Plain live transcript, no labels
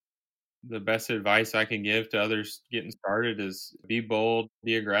the best advice I can give to others getting started is be bold,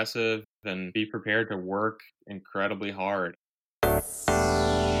 be aggressive, and be prepared to work incredibly hard.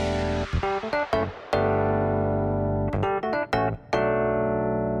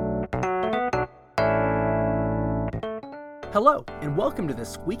 Hello, and welcome to the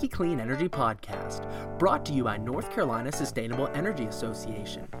Squeaky Clean Energy Podcast, brought to you by North Carolina Sustainable Energy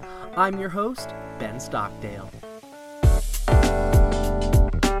Association. I'm your host, Ben Stockdale.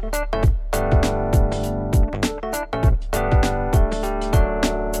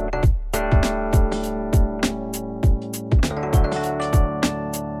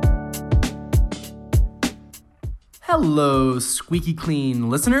 Hello, Squeaky Clean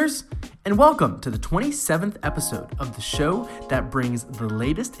listeners, and welcome to the 27th episode of the show that brings the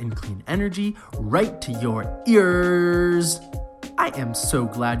latest in clean energy right to your ears. I am so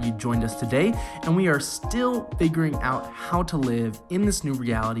glad you joined us today, and we are still figuring out how to live in this new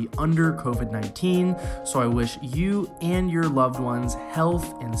reality under COVID-19, so I wish you and your loved ones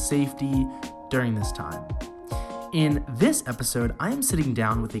health and safety during this time. In this episode, I am sitting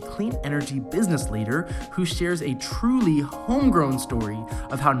down with a clean energy business leader who shares a truly homegrown story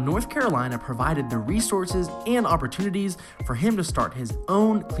of how North Carolina provided the resources and opportunities for him to start his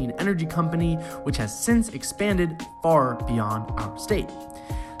own clean energy company, which has since expanded far beyond our state.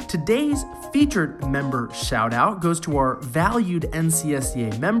 Today's featured member shout out goes to our valued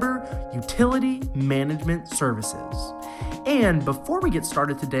NCSEA member, Utility Management Services. And before we get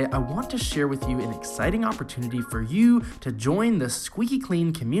started today, I want to share with you an exciting opportunity for you to join the Squeaky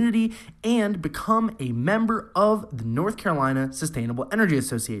Clean community and become a member of the North Carolina Sustainable Energy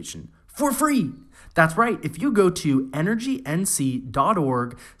Association for free. That's right. If you go to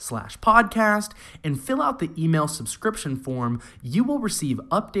energync.org/podcast and fill out the email subscription form, you will receive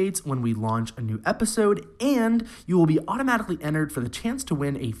updates when we launch a new episode, and you will be automatically entered for the chance to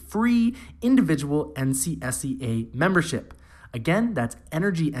win a free individual NCSEA membership. Again, that's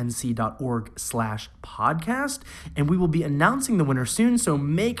energync.org/podcast, and we will be announcing the winner soon, so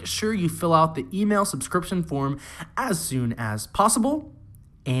make sure you fill out the email subscription form as soon as possible.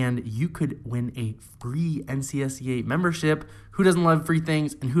 And you could win a free NCSEA membership. Who doesn't love free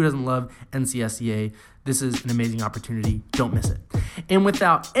things, and who doesn't love NCSEA? This is an amazing opportunity. Don't miss it. And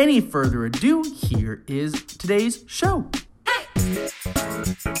without any further ado, here is today's show.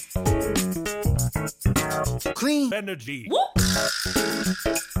 Clean energy.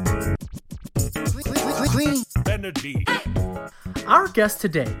 Clean energy. Our guest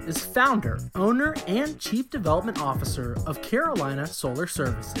today is founder, owner, and chief development officer of Carolina Solar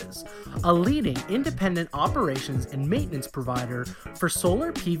Services, a leading independent operations and maintenance provider for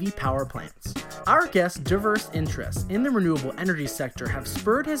solar PV power plants. Our guest's diverse interests in the renewable energy sector have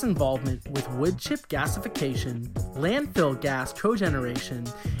spurred his involvement with wood chip gasification, landfill gas cogeneration,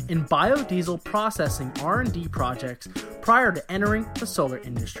 and biodiesel processing R&D projects prior to entering the solar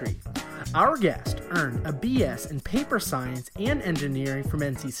industry. Our guest earned a BS in Paper Science and Engineering from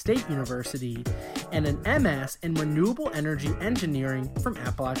NC State University and an MS in Renewable Energy Engineering from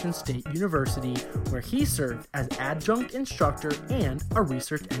Appalachian State University, where he served as adjunct instructor and a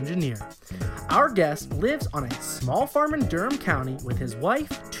research engineer. Our guest lives on a small farm in Durham County with his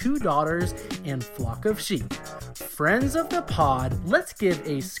wife, 2 daughters, and flock of sheep. Friends of the pod, let's give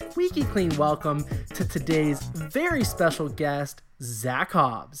a squeaky clean welcome to today's very special guest, Zach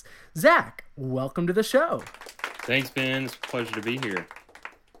Hobbs. Zach, welcome to the show. Thanks, Ben. It's a pleasure to be here.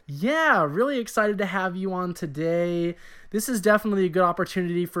 Yeah, really excited to have you on today. This is definitely a good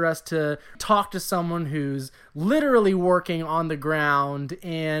opportunity for us to talk to someone who's literally working on the ground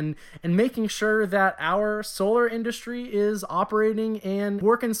and making sure that our solar industry is operating and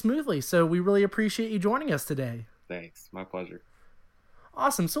working smoothly. So we really appreciate you joining us today. Thanks. My pleasure.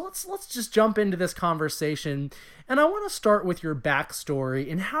 Awesome. So let's just jump into this conversation. And I want to start with your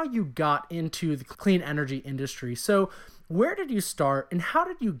backstory and how you got into the clean energy industry. So where did you start and how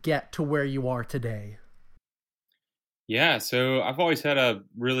did you get to where you are today? Yeah, so I've always had a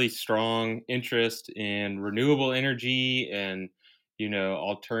really strong interest in renewable energy and,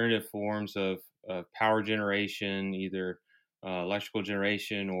 alternative forms of power generation, either electrical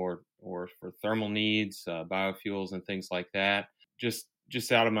generation or for thermal needs, biofuels and things like that. Just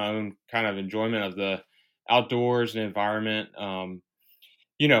out of my own kind of enjoyment of the outdoors and environment.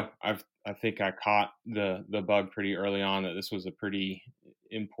 I think I caught the bug pretty early on that this was a pretty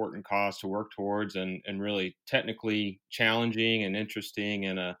important cause to work towards and really technically challenging and interesting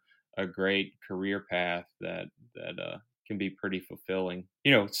and a great career path that can be pretty fulfilling.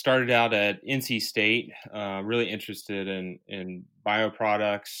 Started out at NC State, really interested in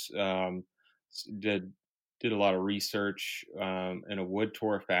bioproducts, did did a lot of research in a wood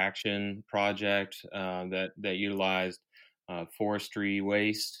torrefaction project that utilized forestry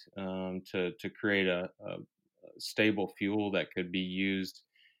waste to create a stable fuel that could be used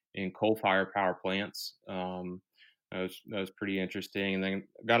in coal-fired power plants. That was pretty interesting, and then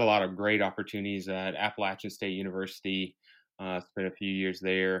got a lot of great opportunities at Appalachian State University. Spent a few years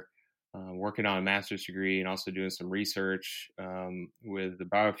there, working on a master's degree and also doing some research with the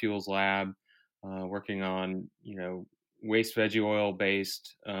biofuels lab, working on waste veggie oil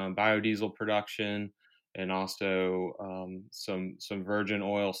based biodiesel production, and also some virgin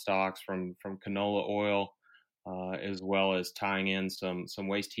oil stocks from canola oil, as well as tying in some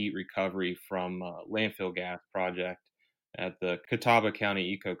waste heat recovery from landfill gas project at the Catawba County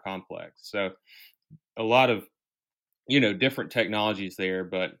Eco Complex. So a lot of different technologies there,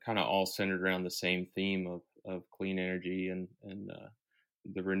 but kind of all centered around the same theme of clean energy and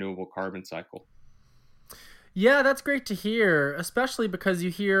the renewable carbon cycle. Yeah, that's great to hear, especially because you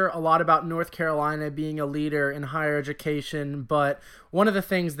hear a lot about North Carolina being a leader in higher education, but one of the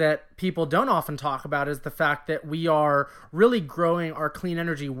things that people don't often talk about is the fact that we are really growing our clean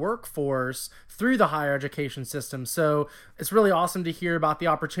energy workforce through the higher education system. So it's really awesome to hear about the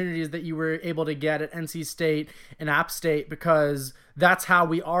opportunities that you were able to get at NC State and App State, because that's how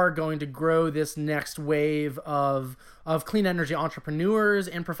we are going to grow this next wave of clean energy entrepreneurs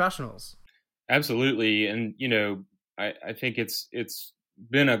and professionals. Absolutely. And, I think it's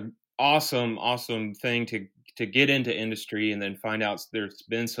been an awesome thing to get into industry and then find out there's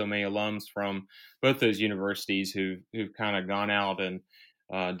been so many alums from both those universities who've kind of gone out and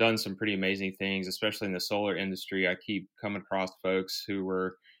done some pretty amazing things, especially in the solar industry. I keep coming across folks who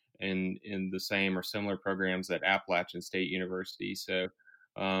were in the same or similar programs at Appalachian State University. So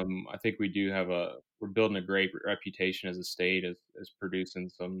I think we're building a great reputation as a state as producing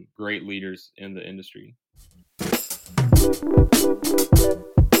some great leaders in the industry.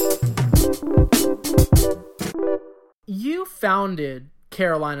 You founded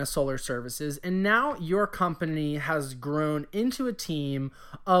Carolina Solar Services, and now your company has grown into a team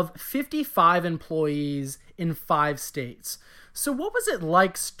of 55 employees in 5 states. So what was it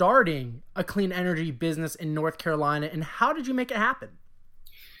like starting a clean energy business in North Carolina, and how did you make it happen?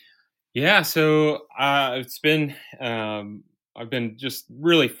 Yeah, so I've been just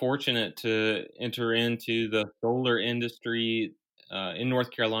really fortunate to enter into the solar industry in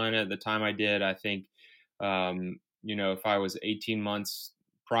North Carolina. At the time I did, I think, if I was 18 months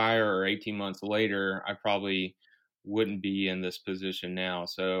prior or 18 months later, I probably wouldn't be in this position now.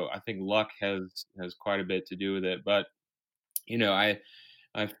 So I think luck has quite a bit to do with it. But,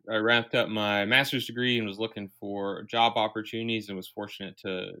 I wrapped up my master's degree and was looking for job opportunities, and was fortunate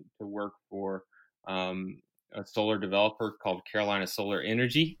to work for a solar developer called Carolina Solar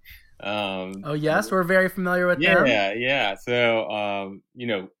Energy. Oh yes, we're very familiar with them. Yeah. So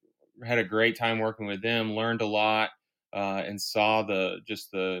had a great time working with them. Learned a lot, and saw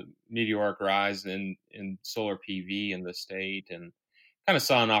the meteoric rise in solar PV in the state, and kind of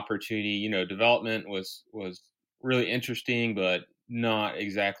saw an opportunity. Development was really interesting, but not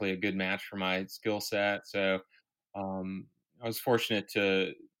exactly a good match for my skill set. So I was fortunate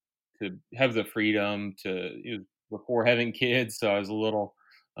to have the freedom before having kids, so I was a little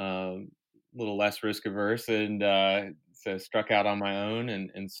less risk averse, and so struck out on my own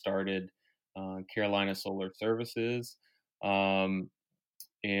and started Carolina Solar Services. And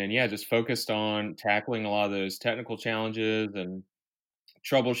yeah, just focused on tackling a lot of those technical challenges and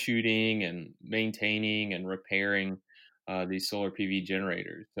troubleshooting and maintaining and repairing these solar PV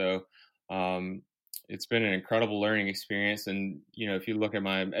generators. So it's been an incredible learning experience. And, if you look at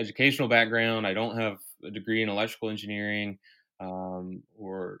my educational background, I don't have a degree in electrical engineering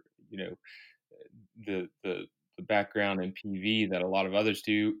or, the background in PV that a lot of others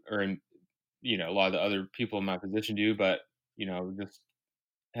do, or a lot of the other people in my position do. But, just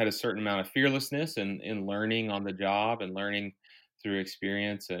had a certain amount of fearlessness in learning on the job and learning through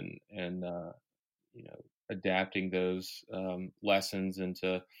experience and adapting those lessons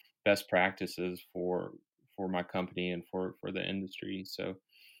into best practices for my company and for the industry. So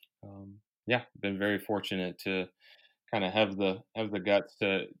been very fortunate to kind of have the guts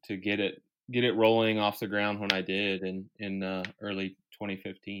to get it rolling off the ground when I did in early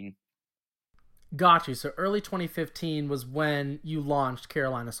 2015. Got you. So early 2015 was when you launched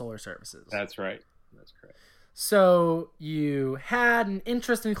Carolina Solar Services. That's right. That's correct. So you had an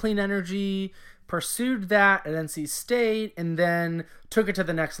interest in clean energy, pursued that at NC State, and then took it to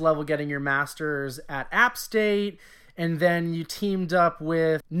the next level, getting your master's at App State. And then you teamed up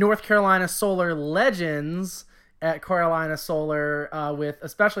with North Carolina Solar Legends at Carolina Solar with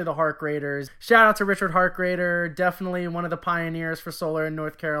especially the Harkraders. Shout out to Richard Harkrader, definitely one of the pioneers for solar in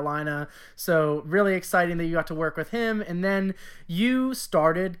North Carolina. So really exciting that you got to work with him. And then you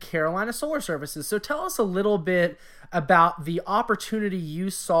started Carolina Solar Services. So tell us a little bit about the opportunity you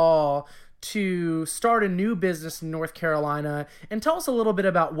saw to start a new business in North Carolina, and tell us a little bit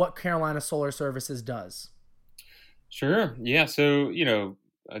about what Carolina Solar Services does. Sure. Yeah. So,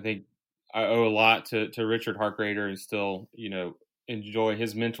 I think I owe a lot to Richard Harkrader and still, enjoy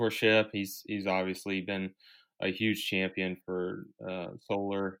his mentorship. He's obviously been a huge champion for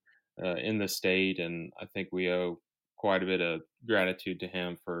solar in the state. And I think we owe quite a bit of gratitude to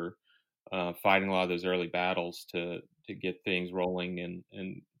him for fighting a lot of those early battles to get things rolling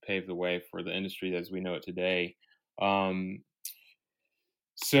and pave the way for the industry as we know it today.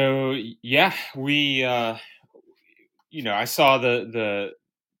 So yeah, we, I saw the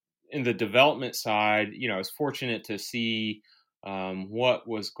in the development side, I was fortunate to see what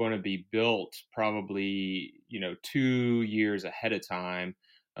was going to be built probably, 2 years ahead of time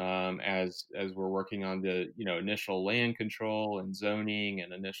as we're working on the, initial land control and zoning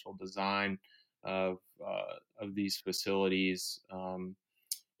and initial design of these facilities.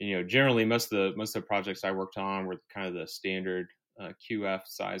 Generally most of the projects I worked on were kind of the standard QF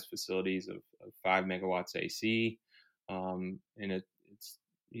size facilities of 5 megawatts AC. And it's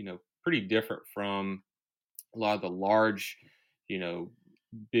pretty different from a lot of the large,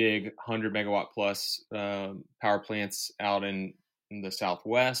 big 100 megawatt plus power plants out in the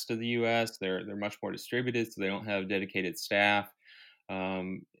southwest of the U.S. They're much more distributed, so they don't have dedicated staff,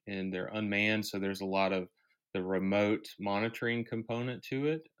 and they're unmanned. So there's a lot of the remote monitoring component to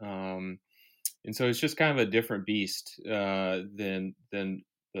it, and so it's just kind of a different beast than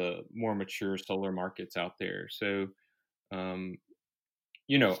the more mature solar markets out there. So I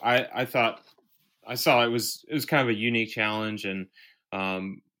saw it was kind of a unique challenge, and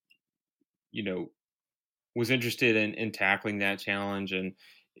was interested in tackling that challenge, and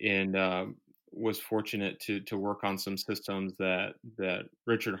was fortunate to work on some systems that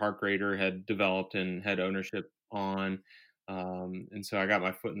Richard Harkrader had developed and had ownership on, and so I got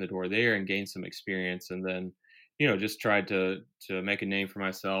my foot in the door there and gained some experience, and then just tried to make a name for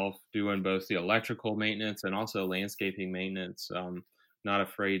myself doing both the electrical maintenance and also landscaping maintenance. Not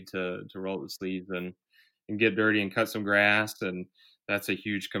afraid to roll up the sleeves and get dirty and cut some grass. And that's a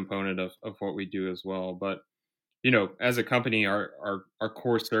huge component of what we do as well. But, as a company, our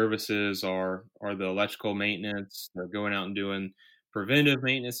core services are the electrical maintenance, going out and doing preventive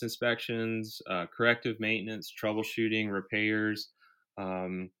maintenance inspections, corrective maintenance, troubleshooting, repairs,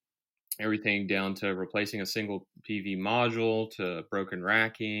 everything down to replacing a single PV module to broken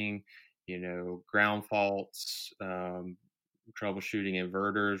racking, ground faults, troubleshooting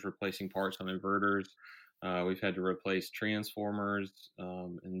inverters, replacing parts on inverters. We've had to replace transformers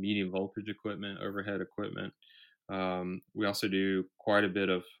and medium voltage equipment, overhead equipment. We also do quite a bit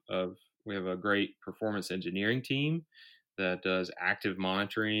of we have a great performance engineering team that does active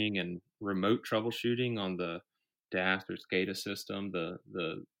monitoring and remote troubleshooting on the DAS or SCADA system,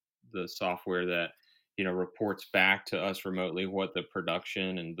 the software that reports back to us remotely what the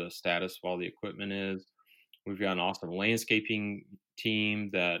production and the status of all the equipment is. We've got an awesome landscaping team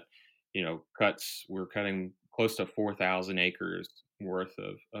that we're cutting close to 4,000 acres worth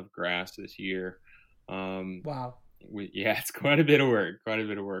of grass this year. Wow. It's quite a bit of work.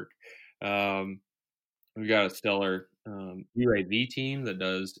 We've got a stellar UAV team that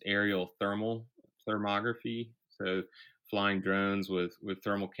does aerial thermography, so flying drones with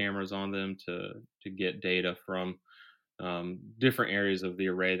thermal cameras on them to get data from different areas of the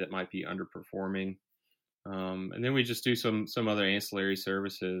array that might be underperforming. And then we just do some other ancillary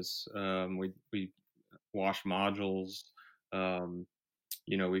services. We wash modules.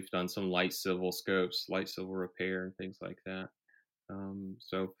 We've done some light civil scopes, light civil repair, and things like that.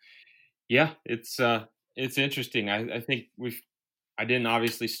 So yeah, it's interesting. I think I didn't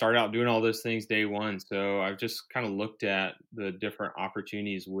obviously start out doing all those things day one, so I've just kind of looked at the different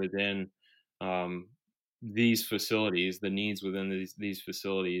opportunities within these facilities, the needs within these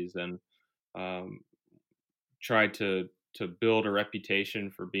facilities, and tried to build a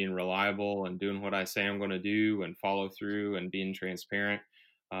reputation for being reliable and doing what I say I'm going to do and follow through and being transparent.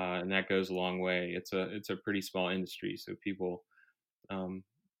 And that goes a long way. It's a pretty small industry, so people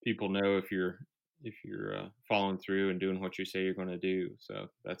know if you're following through and doing what you say you're going to do. So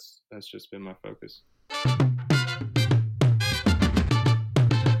that's just been my focus.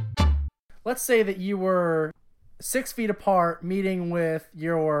 Let's say that you were 6 feet apart meeting with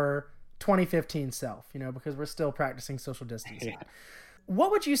your 2015 self, because we're still practicing social distancing. Yeah. What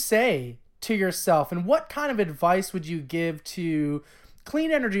would you say to yourself, and what kind of advice would you give to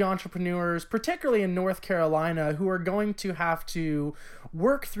clean energy entrepreneurs, particularly in North Carolina, who are going to have to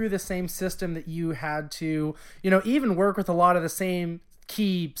work through the same system that you had to, even work with a lot of the same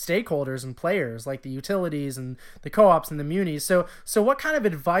key stakeholders and players like the utilities and the co-ops and the munis. So what kind of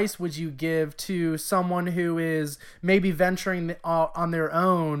advice would you give to someone who is maybe venturing on their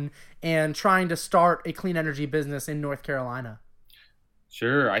own and trying to start a clean energy business in North Carolina?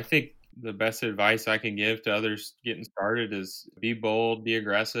 Sure. I think the best advice I can give to others getting started is be bold, be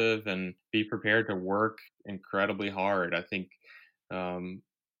aggressive, and be prepared to work incredibly hard. I think, um,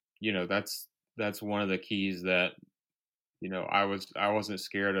 that's one of the keys that, I wasn't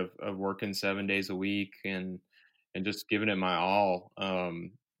scared of working 7 days a week and just giving it my all,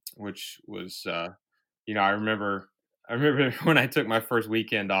 which was, I remember when I took my first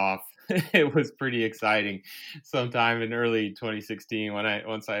weekend off, it was pretty exciting sometime in early 2016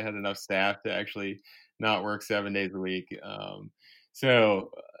 once I had enough staff to actually not work 7 days a week.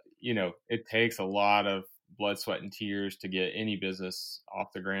 It takes a lot of blood, sweat, and tears to get any business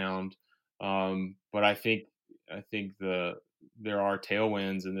off the ground. But I think there are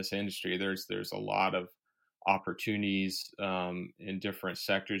tailwinds in this industry. There's a lot of opportunities in different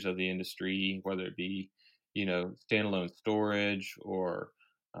sectors of the industry, whether it be standalone storage or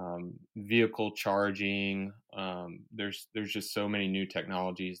vehicle charging. There's just so many new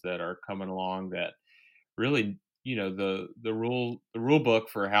technologies that are coming along that really the rule book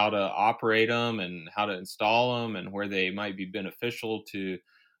for how to operate them and how to install them and where they might be beneficial to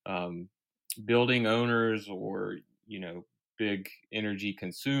um, building owners or big energy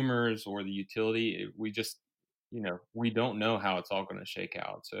consumers or the utility. We just we don't know how it's all going to shake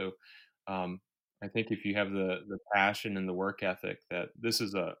out. So um, I think if you have the passion and the work ethic, that this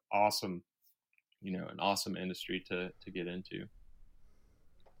is an awesome industry to get into.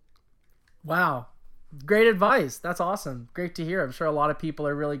 Wow. Great advice. That's awesome. Great to hear. I'm sure a lot of people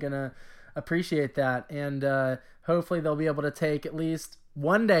are really going to appreciate that. And hopefully they'll be able to take at least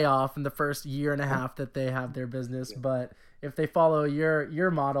one day off in the first year and a half that they have their business. But if they follow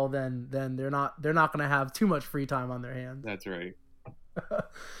your model, then they're not going to have too much free time on their hands. That's right.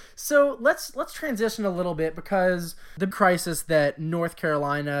 So let's transition a little bit, because the crisis that North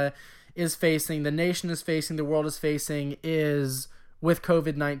Carolina is facing, the nation is facing, the world is facing, is with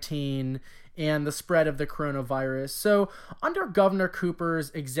COVID-19 and the spread of the coronavirus. So under Governor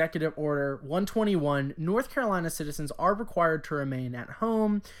Cooper's Executive Order 121, North Carolina citizens are required to remain at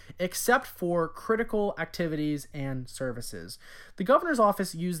home except for critical activities and services. The governor's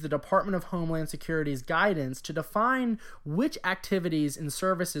office used the Department of Homeland Security's guidance to define which activities and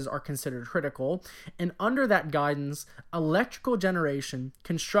services are considered critical, and under that guidance, electrical generation,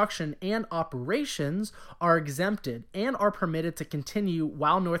 construction, and operations are exempted and are permitted to continue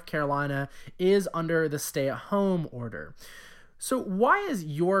while North Carolina is under the stay-at-home order. So why is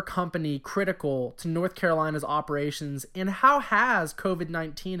your company critical to North Carolina's operations, and how has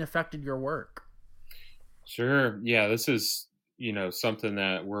COVID-19 affected your work? Sure. Yeah, this is something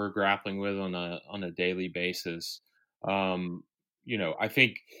that we're grappling with on a daily basis. I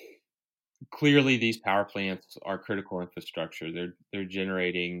think clearly these power plants are critical infrastructure. They're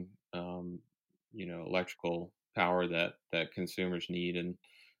generating electrical power that consumers need. And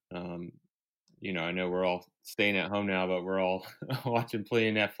I know we're all staying at home now, but we're all watching plenty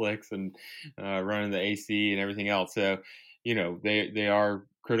of Netflix and running the AC and everything else. So they are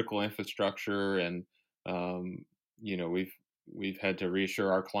critical infrastructure. And we've had to reassure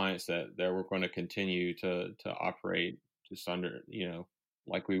our clients that we're going to continue to operate just under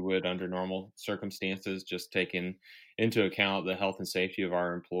like we would under normal circumstances, just taking into account the health and safety of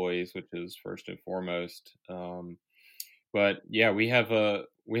our employees, which is first and foremost. But yeah, we've had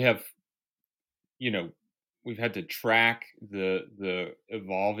to track the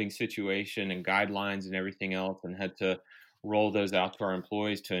evolving situation and guidelines and everything else, and had to roll those out to our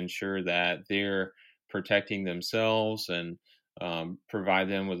employees to ensure that they're protecting themselves and provide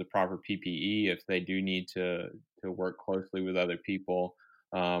them with the proper PPE if they do need to work closely with other people.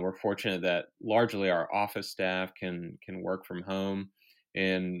 We're fortunate that largely our office staff can work from home,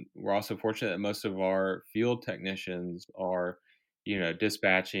 and we're also fortunate that most of our field technicians are,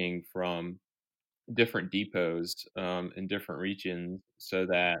 dispatching from different depots in different regions, so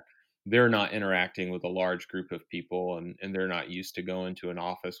that they're not interacting with a large group of people, and they're not used to going to an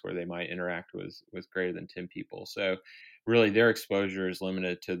office where they might interact with greater than 10 people. So really their exposure is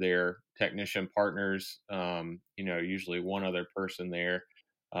limited to their technician partners, usually one other person there.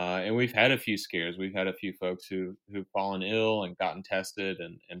 And we've had a few scares. We've had a few folks who've fallen ill and gotten tested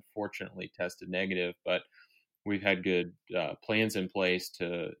and fortunately tested negative, but we've had good plans in place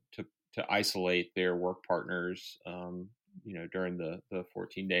to to isolate their work partners, during the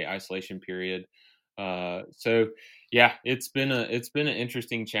 14-day isolation period. So yeah, it's been an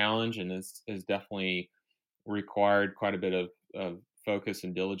interesting challenge, and it's definitely required quite a bit of focus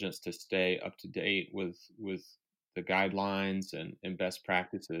and diligence to stay up to date with the guidelines and best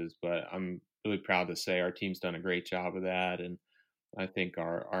practices. But I'm really proud to say our team's done a great job of that, and I think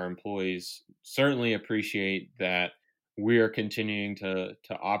our employees certainly appreciate that we are continuing to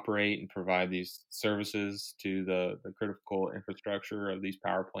operate and provide these services to the critical infrastructure of these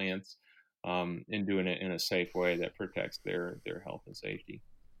power plants, and doing it in a safe way that protects their health and safety.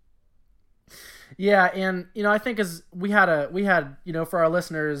 Yeah, and I think as we had for our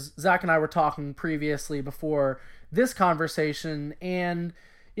listeners, Zach and I were talking previously before this conversation, and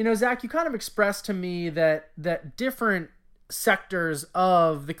Zach, you kind of expressed to me that different sectors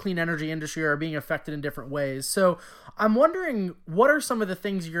of the clean energy industry are being affected in different ways. So I'm wondering, what are some of the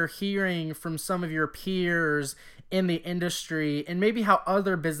things you're hearing from some of your peers in the industry, and maybe how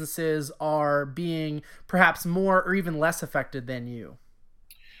other businesses are being perhaps more or even less affected than you?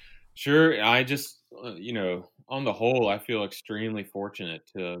 Sure. I just, on the whole, I feel extremely fortunate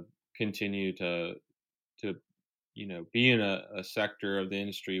to continue to, be in a sector of the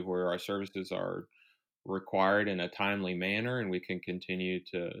industry where our services are required in a timely manner, and we can continue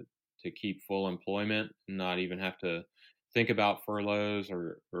to keep full employment and not even have to think about furloughs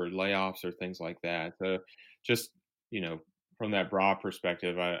or layoffs or things like that. So just, you know, from that broad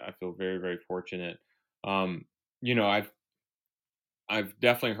perspective, I feel very, very fortunate. Um, you know, I've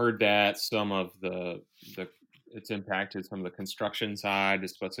definitely heard that some of the it's impacted some of the construction side,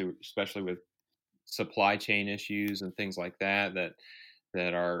 especially with supply chain issues and things like that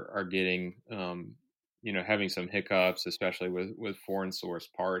are getting, having some hiccups, especially with foreign source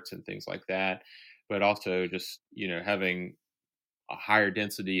parts and things like that. But also just having a higher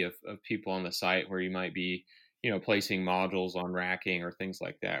density of people on the site where you might be placing modules on racking or things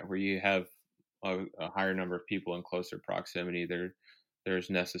like that, where you have a higher number of people in closer proximity. There's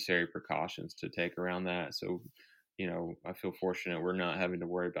necessary precautions to take around that. So I feel fortunate we're not having to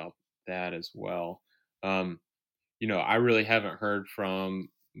worry about that as well. um, I really haven't heard from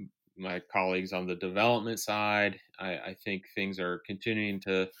my colleagues on the development side. I think things are continuing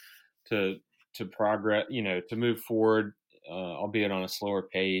to to progress, to move forward, albeit on a slower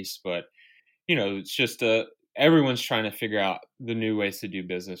pace. But it's just everyone's trying to figure out the new ways to do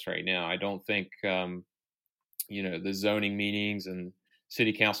business right now. I don't think the zoning meetings and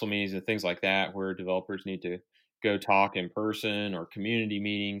city council meetings and things like that, where developers need to go talk in person, or community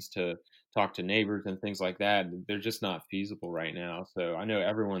meetings to talk to neighbors and things like that, they're just not feasible right now. So I know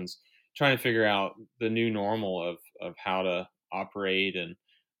everyone's trying to figure out the new normal of how to operate and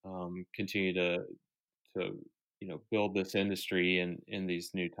continue to build this industry in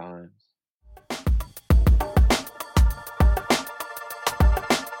these new times.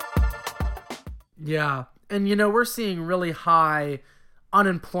 Yeah. And we're seeing really high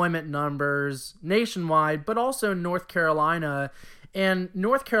unemployment numbers nationwide, but also in North Carolina. And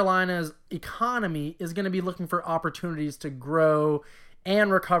North Carolina's economy is going to be looking for opportunities to grow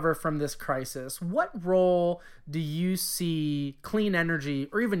and recover from this crisis. What role do you see clean energy,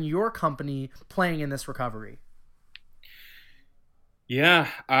 or even your company, playing in this recovery? Yeah,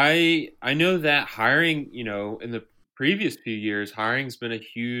 I know that hiring, in the previous few years, hiring's been a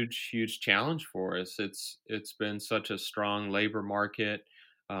huge, huge challenge for us. It's been such a strong labor market.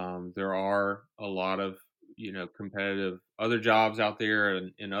 There are a lot of competitive other jobs out there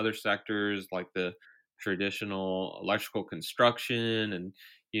in other sectors, like the traditional electrical construction and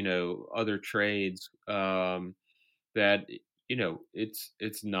other trades. That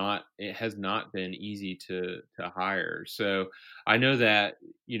it has not been easy to hire. So I know that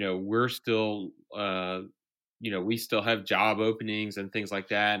we're still we still have job openings and things like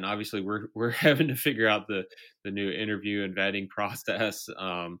that, and obviously we're having to figure out the new interview and vetting process,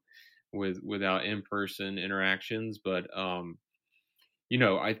 without in-person interactions. But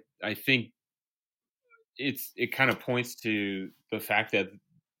I think it kind of points to the fact that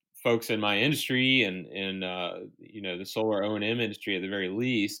folks in my industry and the solar O&M industry, at the very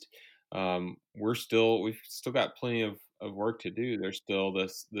least, we've still got plenty of work to do. There's still the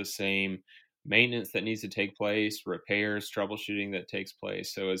same maintenance that needs to take place, repairs, troubleshooting that takes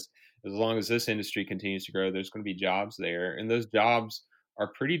place. So as long as this industry continues to grow, there's going to be jobs there, and those jobs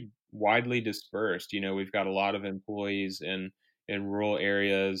are pretty widely dispersed. We've got a lot of employees in rural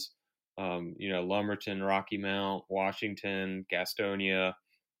areas, Lumberton, Rocky Mount, Washington, Gastonia.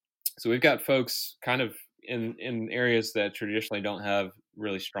 So we've got folks kind of in areas that traditionally don't have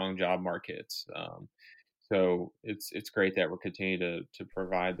really strong job markets. So it's great that we're continuing to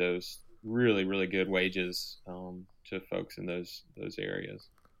provide those really really good wages to folks in those areas.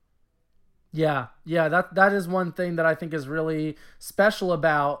 Yeah, yeah, that is one thing that I think is really special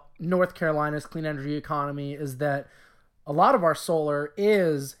about North Carolina's clean energy economy is that a lot of our solar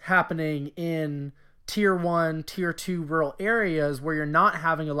is happening in tier 1, tier 2 rural areas where you're not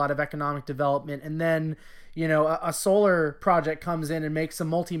having a lot of economic development, and then a solar project comes in and makes a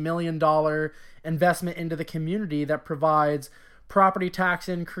multi-million dollar investment into the community that provides property tax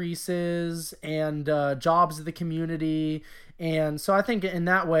increases and jobs to the community. And so I think in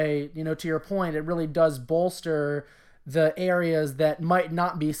that way, to your point, it really does bolster the areas that might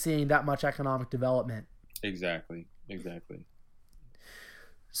not be seeing that much economic development. Exactly.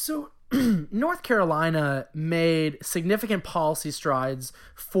 So, North Carolina made significant policy strides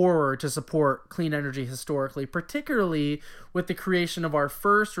forward to support clean energy historically, particularly with the creation of our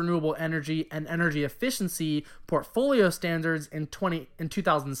first renewable energy and energy efficiency portfolio standards in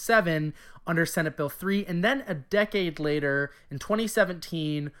 2007 under Senate Bill 3, and then a decade later in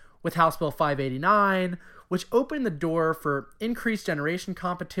 2017 with House Bill 589, which opened the door for increased generation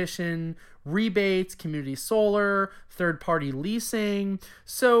competition, rebates, community solar, third-party leasing.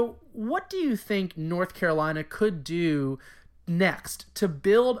 So, what do you think North Carolina could do next to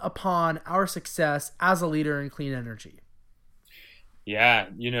build upon our success as a leader in clean energy? Yeah,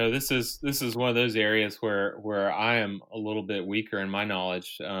 this is one of those areas where I am a little bit weaker in my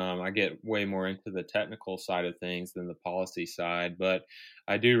knowledge. I get way more into the technical side of things than the policy side, but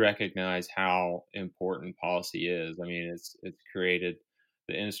I do recognize how important policy is. I mean, it's created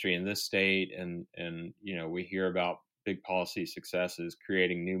the industry in this state, and we hear about big policy successes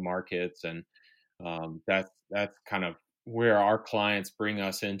creating new markets, and that's kind of where our clients bring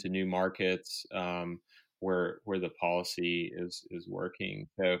us into new markets. Where the policy is working.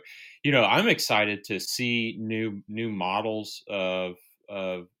 So, I'm excited to see new models of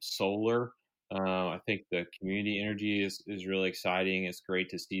solar. I think the community energy is really exciting. It's great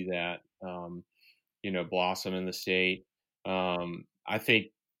to see that blossom in the state. I think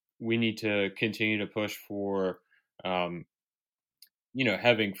we need to continue to push for um,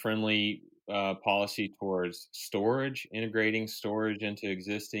 having friendly policy towards storage, integrating storage into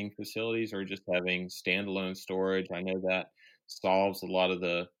existing facilities, or just having standalone storage. I know that solves a lot of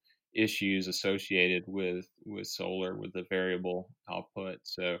the issues associated with solar with the variable output.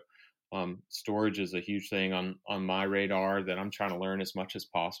 So storage is a huge thing on my radar that I'm trying to learn as much as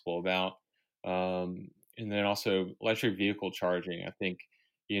possible about. And then also electric vehicle charging. I think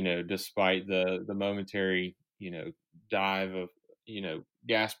despite the momentary dive of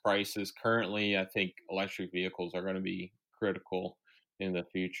gas prices currently, I think electric vehicles are going to be critical in the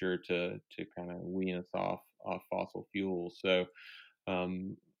future to kind of wean us off fossil fuels. So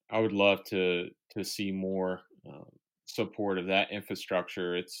um, I would love to see more support of that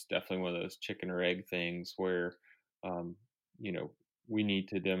infrastructure. It's definitely one of those chicken or egg things where um, you know we need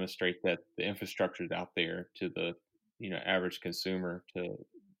to demonstrate that the infrastructure is out there to the average consumer to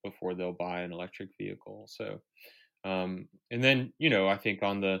before they'll buy an electric vehicle. So and then, I think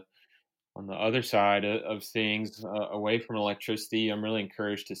on the other side of things, away from electricity, I'm really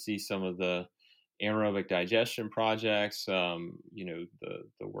encouraged to see some of the anaerobic digestion projects. The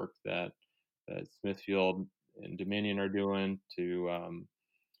work that Smithfield and Dominion are doing to,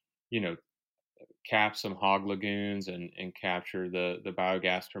 you know, cap some hog lagoons and capture the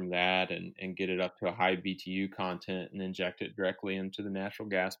biogas from that and get it up to a high BTU content and inject it directly into the natural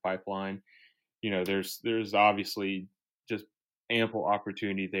gas pipeline. There's obviously just ample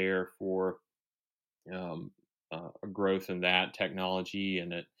opportunity there for um, a growth in that technology,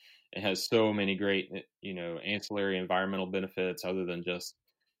 and it has so many great ancillary environmental benefits other than just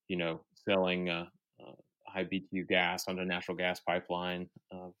selling high BTU gas on a natural gas pipeline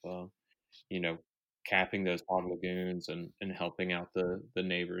of you know capping those hog lagoons and helping out the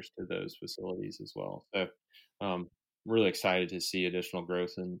neighbors to those facilities as well. So um, really excited to see additional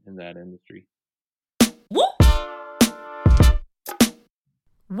growth in that industry.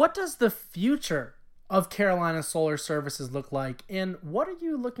 What does the future of Carolina Solar Services look like, and what are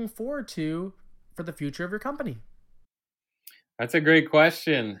you looking forward to for the future of your company? That's a great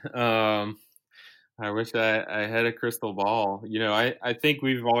question. I wish I had a crystal ball. I think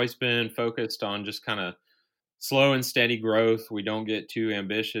we've always been focused on just kind of slow and steady growth. We don't get too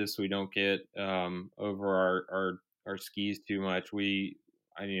ambitious. We don't get over our skis too much.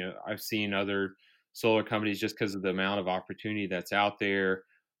 I've seen other solar companies just because of the amount of opportunity that's out there.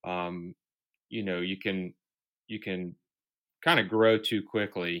 Um, you can kind of grow too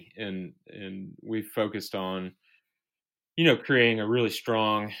quickly, and we've focused on creating a really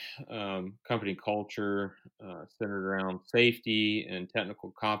strong company culture centered around safety and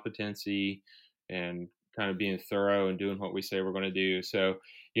technical competency, and kind of being thorough and doing what we say we're going to do. So,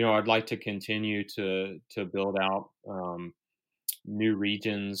 I'd like to continue to build out new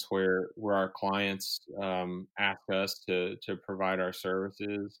regions where our clients ask us to provide our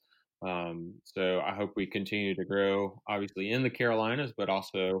services. So I hope we continue to grow, obviously in the Carolinas, but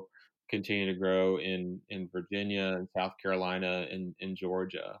also continue to grow in Virginia and South Carolina and in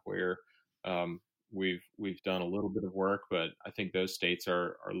Georgia, where we've done a little bit of work, but I think those states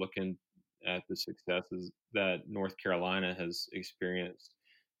are looking at the successes that North Carolina has experienced,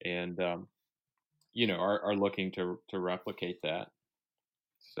 and are looking to replicate that.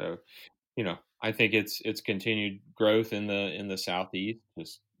 So, I think it's continued growth in the Southeast,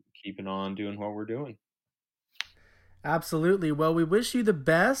 just keeping on doing what we're doing. Absolutely. Well, we wish you the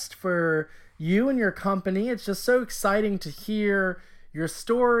best for you and your company. It's just so exciting to hear your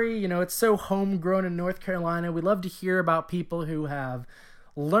story. It's so homegrown in North Carolina. We love to hear about people who have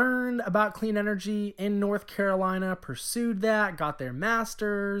learned about clean energy in North Carolina, pursued that, got their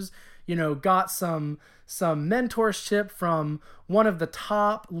masters, got some mentorship from one of the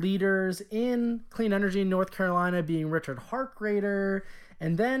top leaders in clean energy in North Carolina, being Richard Harkrader,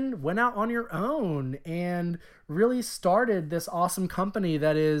 and then went out on your own and really started this awesome company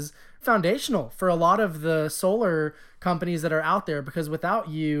that is foundational for a lot of the solar companies that are out there, because without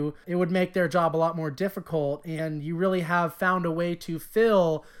you, it would make their job a lot more difficult, and you really have found a way to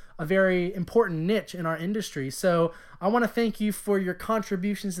fill a very important niche in our industry. So I want to thank you for your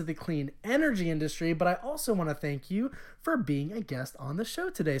contributions to the clean energy industry, but I also want to thank you for being a guest on the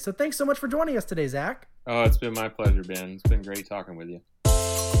show today. So thanks so much for joining us today, Zach. Oh, it's been my pleasure, Ben. It's been great talking with you.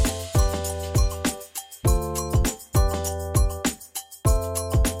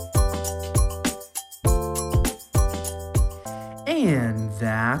 And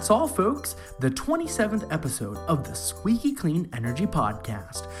that's all, folks. The 27th episode of the Squeaky Clean Energy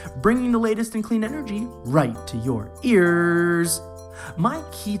Podcast, bringing the latest in clean energy right to your ears. My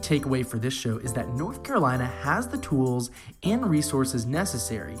key takeaway for this show is that North Carolina has the tools and resources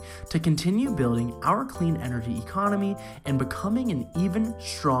necessary to continue building our clean energy economy and becoming an even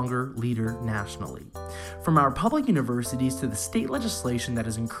stronger leader nationally. From our public universities to the state legislation that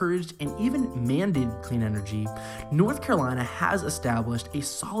has encouraged and even mandated clean energy, North Carolina has established a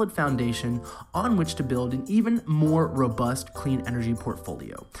solid foundation on which to build an even more robust clean energy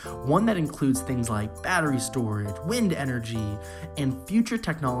portfolio, one that includes things like battery storage, wind energy, and future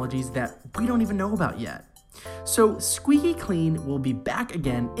technologies that we don't even know about yet. So Squeaky Clean will be back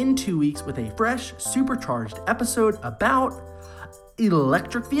again in 2 weeks with a fresh, supercharged episode about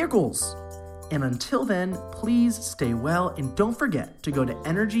electric vehicles. And until then, please stay well, and don't forget to go to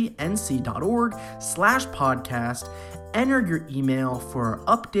energync.org/podcast, enter your email for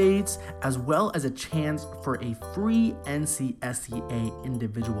updates, as well as a chance for a free NCSEA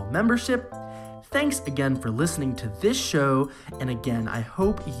individual membership. Thanks again for listening to this show, and again, I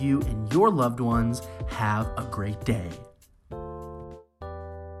hope you and your loved ones have a great day.